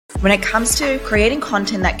When it comes to creating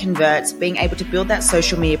content that converts, being able to build that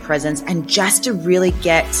social media presence and just to really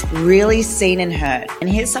get really seen and heard. And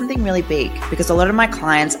here's something really big, because a lot of my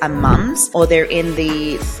clients are mums or they're in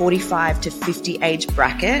the 45 to 50 age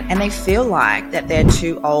bracket and they feel like that they're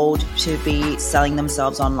too old to be selling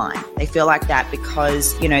themselves online. They feel like that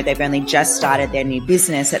because, they've only just started their new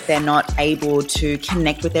business, that they're not able to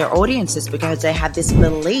connect with their audiences because they have this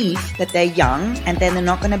belief that they're young and then they're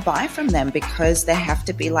not going to buy from them because they have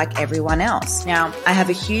to be like everyone else. Now, I have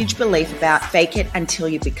a huge belief about fake it until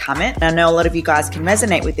you become it. And I know a lot of you guys can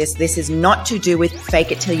resonate with this. This is not to do with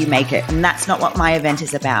fake it till you make it. And that's not what my event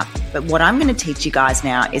is about. But what I'm going to teach you guys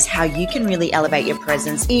now is how you can really elevate your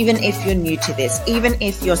presence, even if you're new to this, even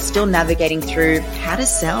if you're still navigating through how to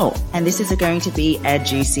sell. And this is going to be a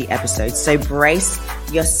juicy episode. So brace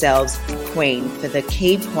yourselves, Queen, for the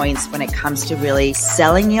key points when it comes to really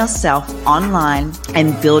selling yourself online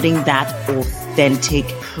and building that authentic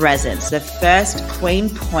presence. The first Queen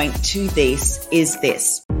point to this is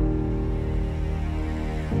this.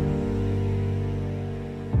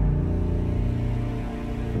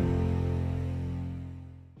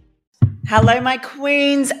 Hello, my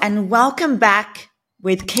queens, and welcome back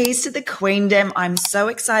with Keys to the Queendom. I'm so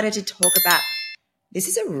excited to talk about this.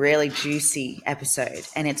 Is a really juicy episode,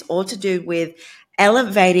 and it's all to do with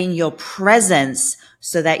elevating your presence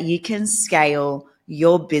so that you can scale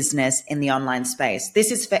your business in the online space.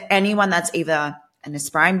 This is for anyone that's either an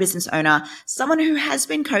aspiring business owner, someone who has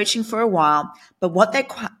been coaching for a while, but what they're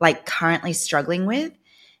currently struggling with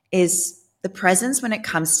is the presence when it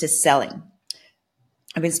comes to selling.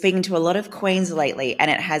 I've been speaking to a lot of queens lately, and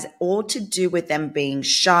it has all to do with them being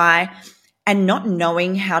shy and not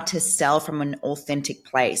knowing how to sell from an authentic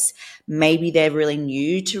place. Maybe they're really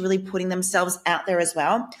new to really putting themselves out there as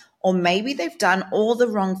well. Or maybe they've done all the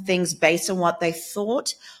wrong things based on what they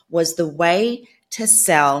thought was the way to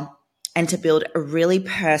sell and to build a really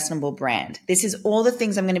personable brand. This is all the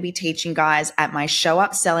things I'm going to be teaching guys at my Show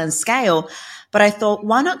Up, Sell and Scale. But I thought,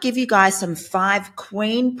 why not give you guys some 5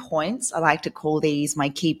 queen points? I like to call these my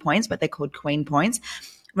key points, but they're called queen points.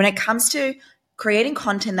 When it comes to creating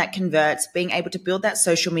content that converts, being able to build that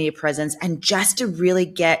social media presence and just to really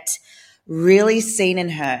get really seen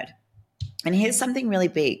and heard. And here's something really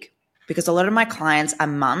big, because a lot of my clients are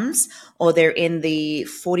mums or they're in the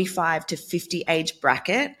 45 to 50 age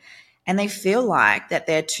bracket and they feel like that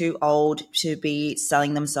they're too old to be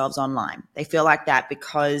selling themselves online. They feel like that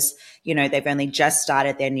because, they've only just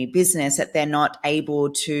started their new business, that they're not able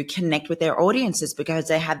to connect with their audiences because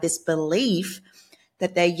they have this belief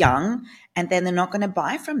that they're young and then they're not going to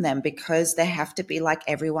buy from them because they have to be like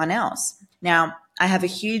everyone else. Now, I have a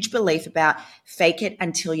huge belief about fake it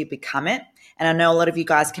until you become it. And I know a lot of you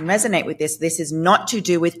guys can resonate with this. This is not to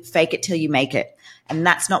do with fake it till you make it. And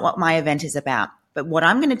that's not what my event is about. But what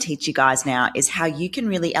I'm going to teach you guys now is how you can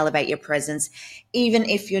really elevate your presence, even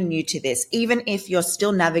if you're new to this, even if you're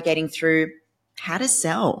still navigating through how to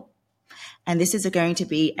sell. And this is going to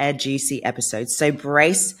be a juicy episode. So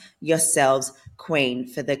brace yourselves, Queen,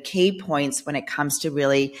 for the key points when it comes to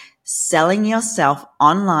really selling yourself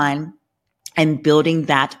online and building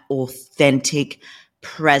that authentic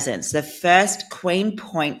presence. The first Queen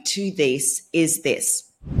point to this is this.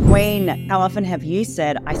 Queen, how often have you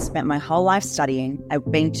said, I spent my whole life studying,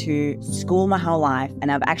 I've been to school my whole life,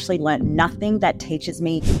 and I've actually learned nothing that teaches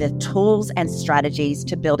me the tools and strategies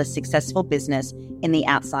to build a successful business in the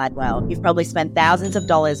outside world. You've probably spent thousands of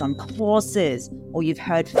dollars on courses, or you've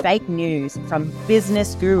heard fake news from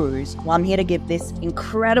business gurus. Well, I'm here to give this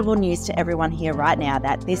incredible news to everyone here right now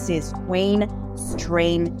that this is Queen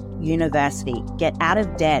Stream University. Get out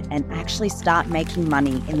of debt and actually start making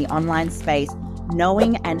money in the online space,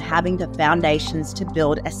 knowing and having the foundations to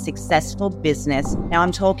build a successful business. Now,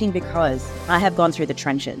 I'm talking because I have gone through the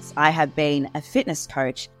trenches. I have been a fitness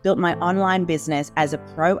coach, built my online business as a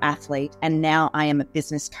pro athlete, and now I am a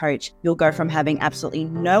business coach. You'll go from having absolutely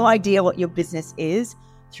no idea what your business is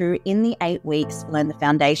through, in the 8 weeks, learn the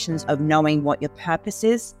foundations of knowing what your purpose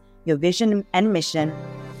is, your vision and mission,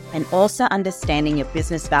 and also understanding your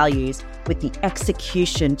business values with the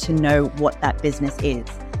execution to know what that business is.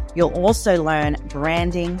 You'll also learn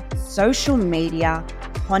branding, social media,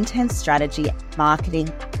 content strategy,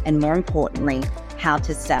 marketing, and more importantly, how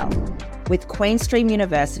to sell. With QueenStream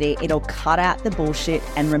University, it'll cut out the bullshit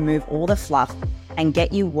and remove all the fluff and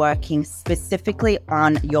get you working specifically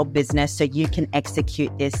on your business so you can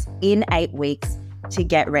execute this in 8 weeks to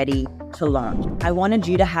get ready to launch. I wanted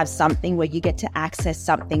you to have something where you get to access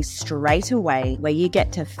something straight away, where you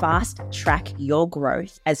get to fast track your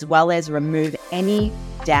growth, as well as remove any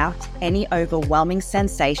doubt, any overwhelming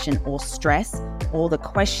sensation or stress or the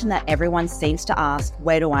question that everyone seems to ask,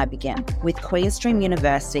 where do I begin? With Queenstream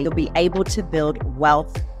University, you'll be able to build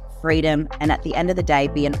wealth, freedom, and at the end of the day,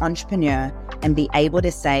 be an entrepreneur and be able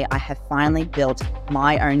to say, I have finally built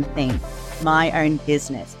my own thing, my own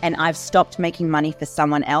business. And I've stopped making money for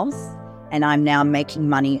someone else, and I'm now making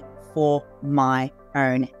money for my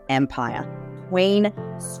own empire.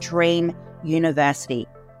 Queenstream University.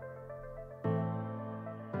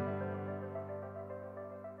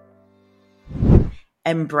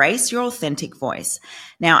 Embrace your authentic voice.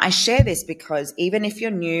 Now, I share this because even if you're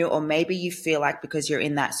new, or maybe you feel like because you're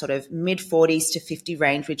in that sort of mid 40s to 50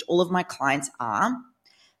 range, which all of my clients are,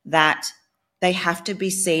 that they have to be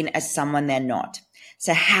seen as someone they're not.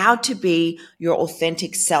 So how to be your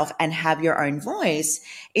authentic self and have your own voice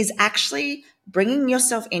is actually bringing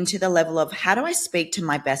yourself into the level of, how do I speak to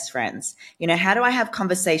my best friends? How do I have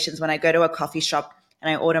conversations when I go to a coffee shop and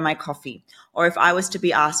I order my coffee? Or if I was to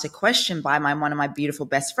be asked a question by one of my beautiful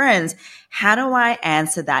best friends, how do I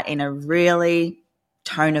answer that in a really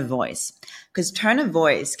tone of voice? Because tone of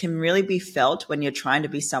voice can really be felt when you're trying to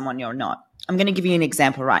be someone you're not. I'm going to give you an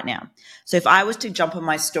example right now. So if I was to jump on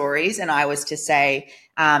my stories and I was to say,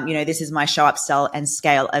 this is my Show Up, Sell and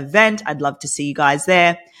Scale event, I'd love to see you guys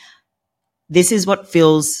there. This is what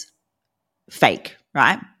feels fake,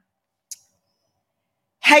 right?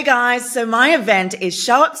 Hey guys, so my event is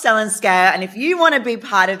Show Up, Sell and Scale, and if you want to be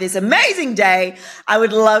part of this amazing day, I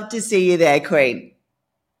would love to see you there, Queen.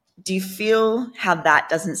 Do you feel how that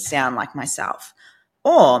doesn't sound like myself?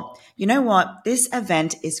 Or, you know what? This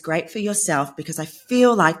event is great for yourself because I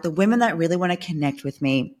feel like the women that really want to connect with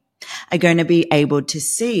me are going to be able to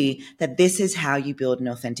see that this is how you build an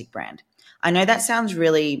authentic brand. I know that sounds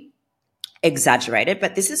really exaggerated,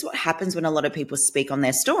 but this is what happens when a lot of people speak on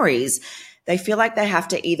their stories. They feel like they have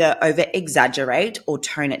to either over exaggerate or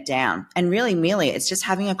tone it down. And really, merely, it's just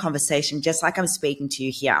having a conversation, just like I'm speaking to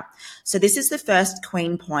you here. So this is the first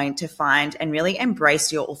queen point, to find and really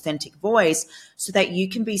embrace your authentic voice so that you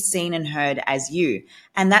can be seen and heard as you.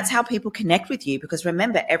 And that's how people connect with you, because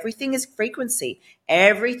remember, everything is frequency.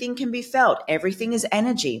 Everything can be felt. Everything is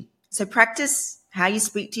energy. So practice how you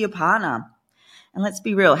speak to your partner. And let's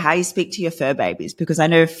be real, how you speak to your fur babies, because I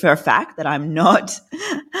know for a fact that I'm not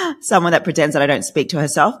someone that pretends that I don't speak to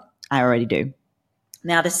herself. I already do.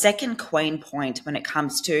 Now, the second queen point when it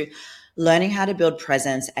comes to learning how to build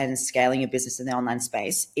presence and scaling your business in the online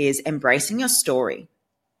space is embracing your story.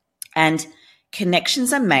 And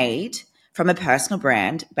connections are made from a personal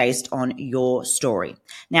brand based on your story.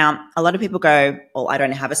 Now, a lot of people go, well, I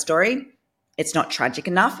don't have a story. It's not tragic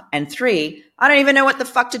enough. And 3, I don't even know what the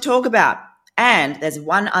fuck to talk about. And there's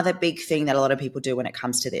one other big thing that a lot of people do when it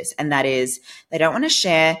comes to this, and that is they don't want to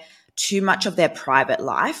share too much of their private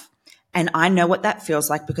life. And I know what that feels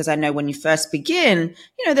like, because I know when you first begin,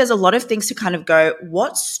 there's a lot of things to kind of go,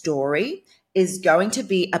 what story is going to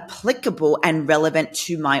be applicable and relevant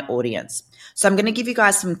to my audience? So I'm going to give you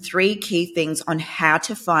guys some 3 key things on how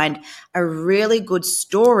to find a really good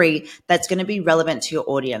story that's going to be relevant to your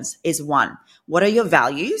audience. Is 1, what are your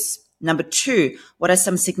values? Number 2, what are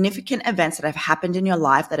some significant events that have happened in your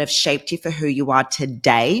life that have shaped you for who you are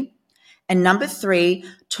today? And number 3,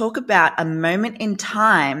 talk about a moment in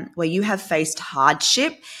time where you have faced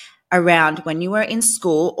hardship around when you were in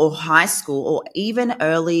school or high school or even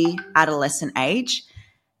early adolescent age.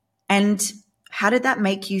 And how did that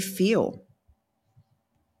make you feel?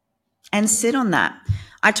 And sit on that.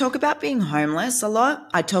 I talk about being homeless a lot.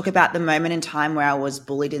 I talk about the moment in time where I was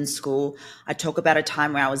bullied in school. I talk about a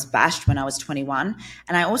time where I was bashed when I was 21.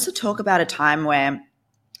 And I also talk about a time where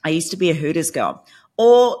I used to be a Hooters girl.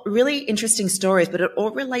 All really interesting stories, but it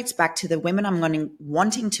all relates back to the women I'm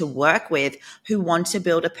wanting to work with, who want to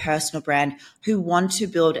build a personal brand, who want to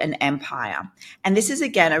build an empire. And this is,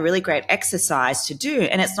 again, a really great exercise to do.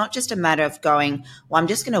 And it's not just a matter of going, well, I'm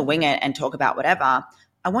just going to wing it and talk about whatever.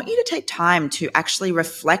 I want you to take time to actually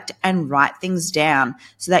reflect and write things down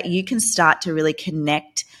so that you can start to really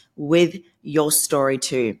connect with your story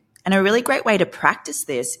too. And a really great way to practice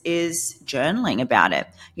this is journaling about it.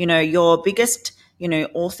 Your biggest,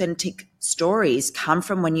 authentic stories come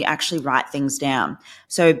from when you actually write things down.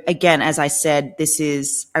 So again, as I said, this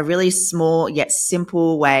is a really small yet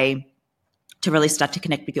simple way to really start to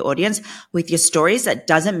connect with your audience with your stories. That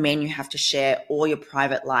doesn't mean you have to share all your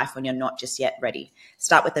private life when you're not just yet ready.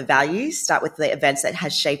 Start with the values, start with the events that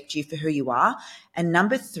has shaped you for who you are, And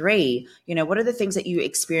number three, what are the things that you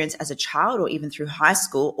experienced as a child or even through high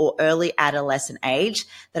school or early adolescent age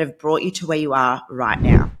that have brought you to where you are right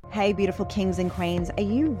now? Hey, beautiful kings and queens. Are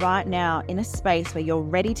you right now in a space where you're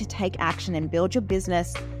ready to take action and build your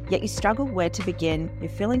business, yet you struggle where to begin? You're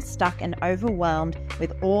feeling stuck and overwhelmed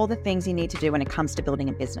with all the things you need to do when it comes to building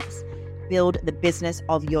a business. Build the business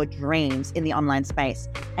of your dreams in the online space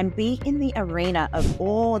and be in the arena of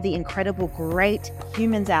all the incredible, great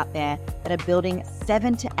humans out there that are building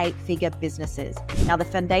 7 to 8 figure businesses. Now, the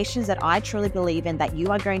foundations that I truly believe in that you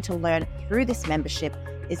are going to learn through this membership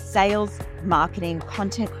is sales, marketing,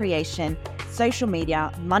 content creation, social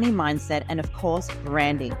media, money mindset, and of course,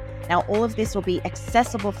 branding. Now, all of this will be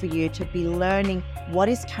accessible for you to be learning what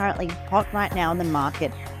is currently hot right now in the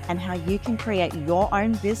market and how you can create your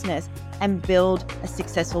own business and build a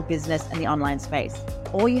successful business in the online space.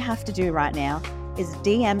 All you have to do right now is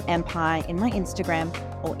DM Empire in my Instagram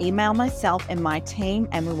or email myself and my team,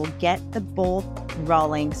 and we will get the ball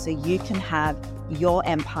rolling so you can have your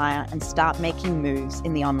empire and start making moves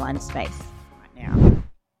in the online space right now.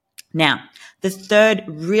 Now, the third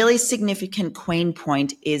really significant queen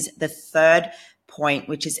point is the third point,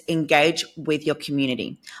 which is engage with your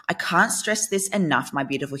community. I can't stress this enough, my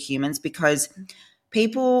beautiful humans, because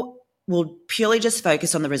people will purely just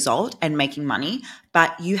focus on the result and making money,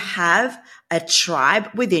 but you have a tribe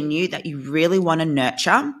within you that you really want to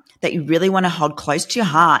nurture, that you really want to hold close to your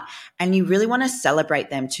heart, and you really want to celebrate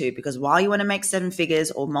them too, because while you want to make 7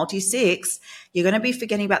 figures or multi-6, you're going to be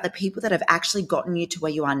forgetting about the people that have actually gotten you to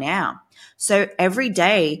where you are now. So every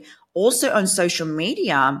day, also on social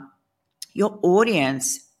media, your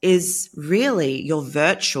audience is really your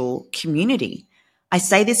virtual community. I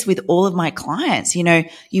say this with all of my clients.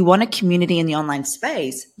 You want a community in the online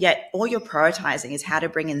space, yet all you're prioritizing is how to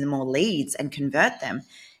bring in more leads and convert them.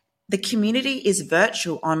 The community is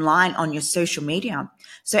virtual online on your social media.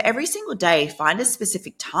 So every single day, find a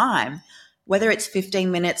specific time, whether it's 15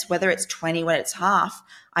 minutes, whether it's 20, whether it's half.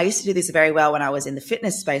 I used to do this very well when I was in the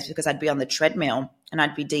fitness space because I'd be on the treadmill and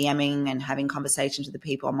I'd be DMing and having conversations with the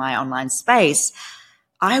people on my online space.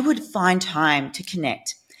 I would find time to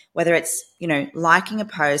connect, whether it's, liking a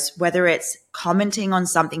post, whether it's commenting on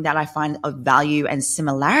something that I find of value and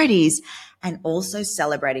similarities, and also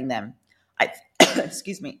celebrating them.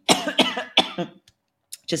 Excuse me,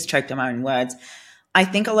 just choked on my own words. I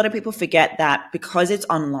think a lot of people forget that because it's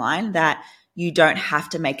online that you don't have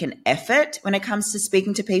to make an effort when it comes to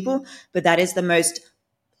speaking to people, but that is the most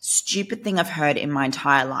stupid thing I've heard in my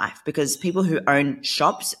entire life, because people who own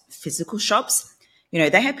shops, physical shops,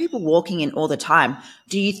 they have people walking in all the time.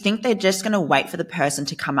 Do you think they're just going to wait for the person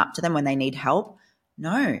to come up to them when they need help?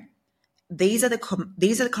 No. These are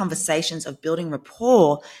the conversations of building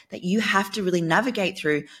rapport that you have to really navigate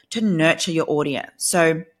through to nurture your audience.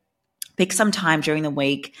 So pick some time during the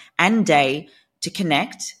week and day to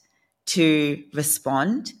connect, to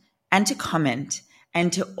respond, and to comment,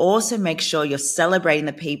 and to also make sure you're celebrating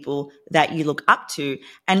the people that you look up to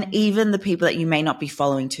and even the people that you may not be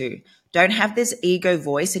following too. Don't have this ego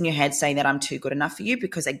voice in your head saying that I'm too good enough for you,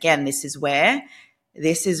 because again, this is where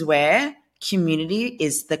community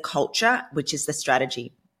is the culture, which is the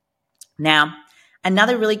strategy. Now,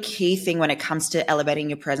 another really key thing when it comes to elevating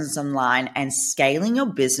your presence online and scaling your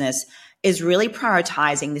business is really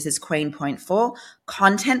prioritizing, this is Queen Point 4,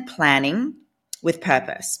 content planning with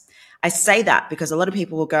purpose. I say that because a lot of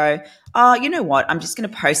people will go, oh, you know what, I'm just going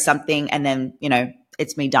to post something and then,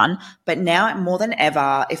 it's me done. But now more than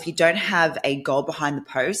ever, if you don't have a goal behind the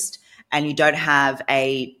post and you don't have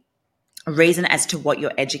a reason as to what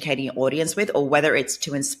you're educating your audience with, or whether it's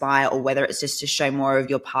to inspire or whether it's just to show more of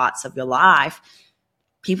your parts of your life,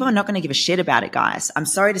 people are not going to give a shit about it, guys. I'm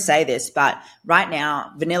sorry to say this, but right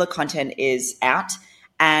now, vanilla content is out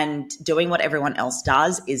and doing what everyone else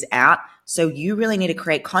does is out. So you really need to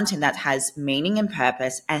create content that has meaning and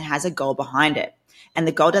purpose and has a goal behind it. And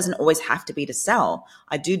the goal doesn't always have to be to sell.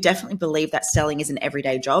 I do definitely believe that selling is an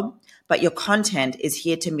everyday job, but your content is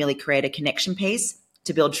here to merely create a connection piece,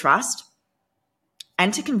 to build trust,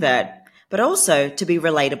 and to convert, but also to be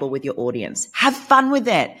relatable with your audience. Have fun with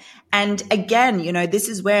it. And again, this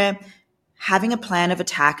is where having a plan of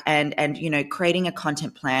attack and creating a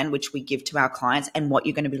content plan, which we give to our clients, and what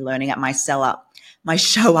you're going to be learning at my show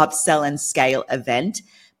up, sell and scale event.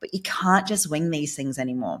 But you can't just wing these things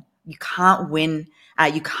anymore. You can't win.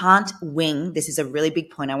 You can't wing. This is a really big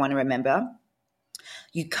point I want to remember.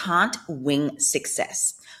 You can't wing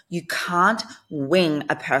success. You can't wing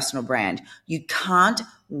a personal brand. You can't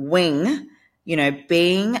wing,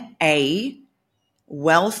 being a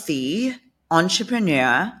wealthy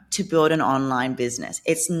entrepreneur to build an online business.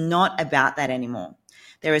 It's not about that anymore.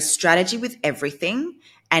 There is strategy with everything,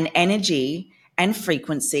 and energy and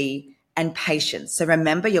frequency and patience. So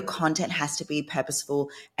remember, your content has to be purposeful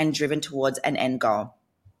and driven towards an end goal.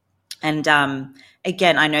 And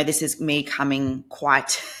again, I know this is me coming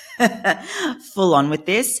quite full on with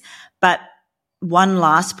this, but one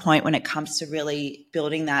last point when it comes to really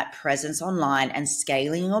building that presence online and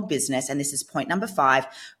scaling your business, and this is point number 5,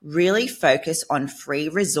 really focus on free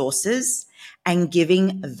resources and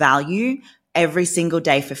giving value every single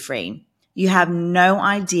day for free. You have no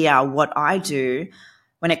idea what I do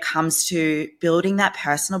when it comes to building that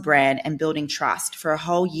personal brand and building trust. For a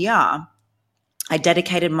whole year, I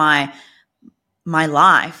dedicated my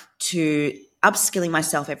life to upskilling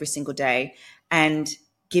myself every single day and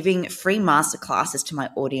giving free masterclasses to my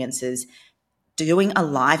audiences, doing a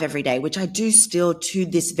live every day, which I do still to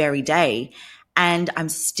this very day. And I'm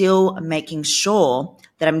still making sure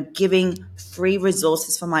that I'm giving free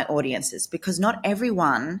resources for my audiences, because not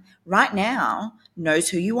everyone right now knows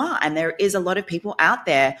who you are. And there is a lot of people out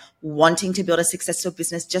there wanting to build a successful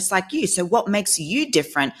business just like you. So what makes you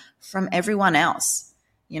different from everyone else?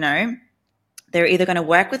 You know, they're either going to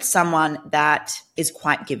work with someone that is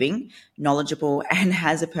quite giving, knowledgeable, and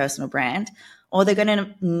has a personal brand, or they're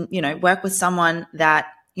going to, work with someone that,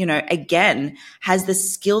 again, has the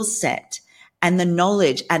skill set and the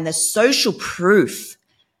knowledge and the social proof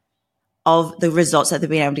of the results that they've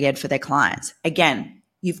been able to get for their clients. Again,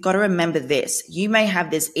 you've got to remember this. You may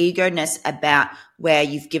have this ego-ness about where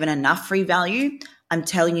you've given enough free value. I'm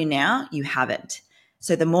telling you now, you haven't.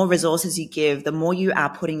 So the more resources you give, the more you are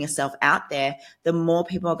putting yourself out there, the more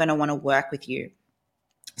people are going to want to work with you.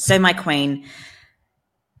 So my queen,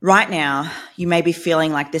 right now, you may be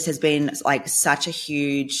feeling like this has been like such a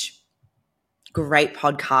huge, great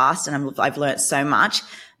podcast, and I've learned so much.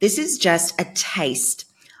 This is just a taste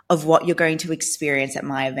of what you're going to experience at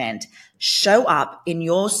my event. Show up in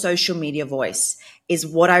your social media voice is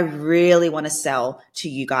what I really want to sell to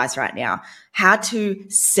you guys right now. How to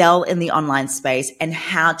sell in the online space and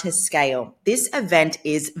how to scale. This event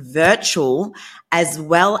is virtual as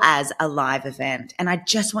well as a live event. And I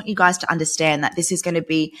just want you guys to understand that this is going to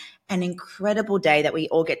be an incredible day that we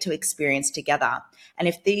all get to experience together. And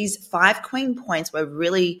if these 5 queen points were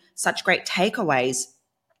really such great takeaways,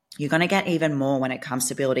 you're going to get even more when it comes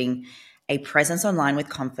to building a presence online with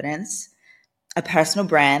confidence, a personal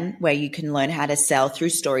brand where you can learn how to sell through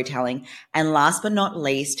storytelling, and last but not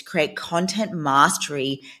least, create content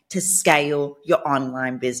mastery to scale your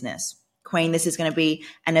online business. Queen, this is going to be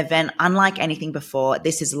an event unlike anything before.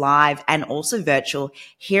 This is live and also virtual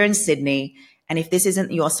here in Sydney. And if this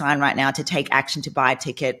isn't your sign right now to take action to buy a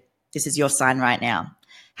ticket, this is your sign right now.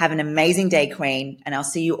 Have an amazing day, Queen, and I'll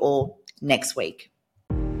see you all next week.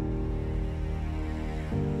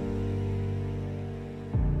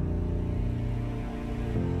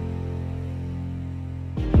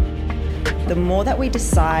 The more that we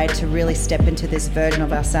decide to really step into this version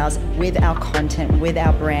of ourselves with our content, with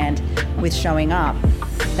our brand, with showing up,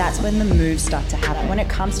 that's when the moves start to happen. When it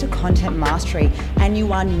comes to content mastery, and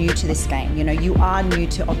you are new to this game, you are new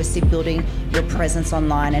to obviously building your presence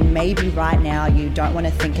online, and maybe right now you don't want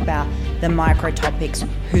to think about the micro topics,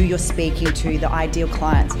 who you're speaking to, the ideal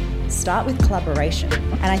clients. Start with collaboration.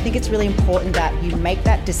 And I think it's really important that you make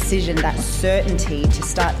that decision, that certainty to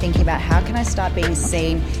start thinking about how can I start being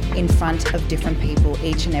seen in front of different people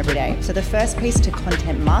each and every day. So the first piece to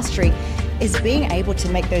content mastery is being able to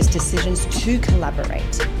make those decisions to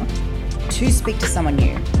collaborate, to speak to someone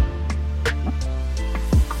new.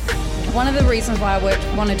 One of the reasons why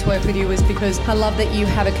I wanted to work with you was because I love that you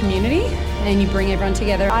have a community and you bring everyone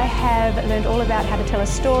together. I have learned all about how to tell a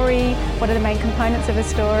story, what are the main components of a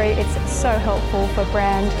story. It's so helpful for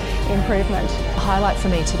brand improvement. The highlight for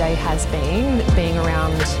me today has been being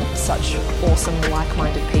around such awesome,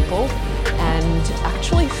 like-minded people and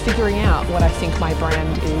actually figuring out what I think my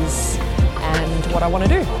brand is and what I want to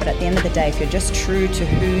do. But at the end of the day, if you're just true to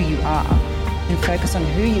who you are and focus on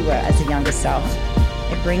who you were as a younger self,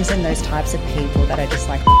 it brings in those types of people that are just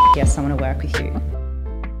like, yes, I want to work with you.